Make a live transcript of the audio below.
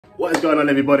What is going on,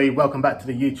 everybody? Welcome back to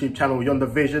the YouTube channel Yonder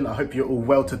Vision. I hope you're all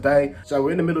well today. So we're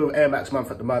in the middle of Air Max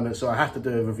month at the moment, so I have to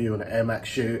do a review on an Air Max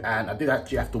shoe, and I did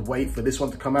actually have to wait for this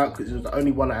one to come out because it was the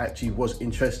only one I actually was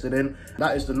interested in.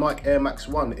 That is the Nike Air Max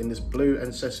 1 in this blue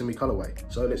and sesame colorway.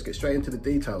 So let's get straight into the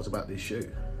details about this shoe.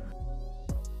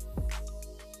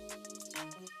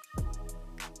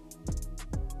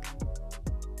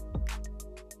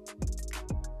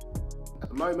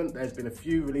 At the moment, there's been a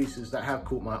few releases that have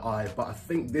caught my eye, but I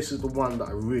think this is the one that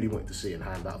I really wanted to see in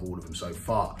hand out of all of them so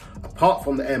far, apart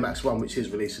from the Air Max 1, which is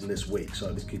releasing this week, so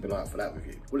let's keep an eye out for that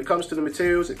review. When it comes to the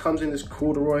materials, it comes in this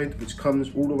corduroy, which comes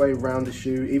all the way around the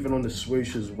shoe, even on the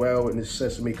swoosh as well, in this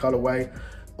sesame colorway.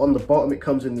 On the bottom, it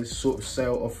comes in this sort of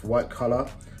sail off-white color.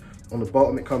 On the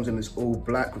bottom, it comes in this all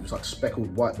black with like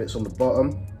speckled white bits on the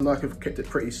bottom. Nike have kept it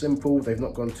pretty simple. They've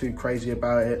not gone too crazy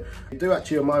about it. They do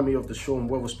actually remind me of the Sean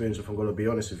Weatherspoons, if I'm gonna be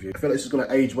honest with you. I feel like this is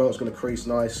gonna age well, it's gonna crease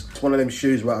nice. It's one of them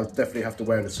shoes where I definitely have to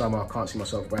wear in the summer. I can't see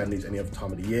myself wearing these any other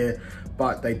time of the year,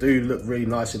 but they do look really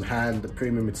nice in hand. The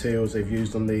premium materials they've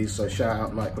used on these, so shout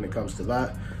out Nike when it comes to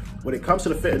that. When it comes to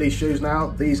the fit of these shoes now,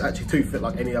 these actually do fit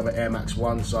like any other Air Max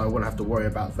 1, so I wouldn't have to worry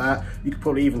about that. You could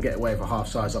probably even get away with a half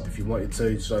size up if you wanted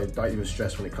to, so don't even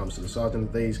stress when it comes to the sizing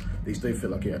of these. These do fit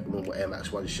like normal Air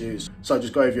Max 1 shoes. So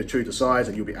just go with your true to size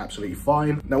and you'll be absolutely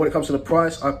fine. Now when it comes to the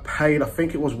price, I paid, I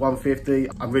think it was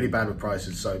 $150. I'm really bad with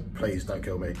prices, so please don't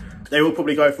kill me. They will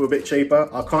probably go for a bit cheaper.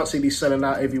 I can't see these selling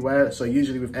out everywhere, so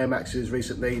usually with Air Maxes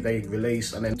recently, they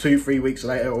release and then 2-3 weeks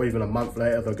later or even a month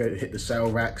later, they'll go hit the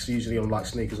sale racks, usually on like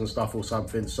sneakers and stuff or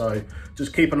something. So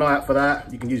just keep an eye out for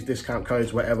that. You can use discount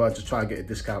codes, whatever, to try and get a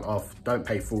discount off. Don't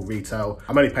pay full retail.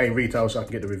 I'm only paying retail so I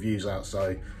can get the reviews out.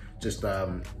 So just,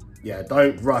 yeah,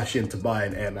 don't rush into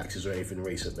buying Air Maxes or anything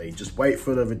recently. Just wait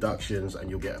for the reductions and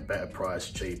you'll get a better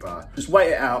price, cheaper. Just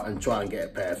wait it out and try and get a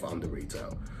pair for under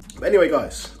retail. But anyway,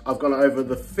 guys, I've gone over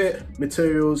the fit,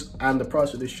 materials, and the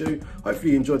price of this shoe.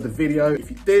 Hopefully you enjoyed the video.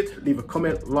 If you did, leave a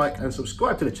comment, like, and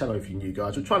subscribe to the channel if you're new,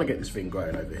 guys. We're trying to get this thing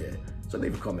growing over here. So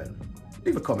leave a comment.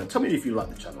 Leave a comment. Tell me if you like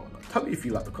the channel or not. Tell me if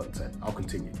you like the content. I'll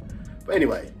continue. But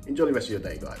anyway, enjoy the rest of your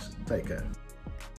day, guys. Take care.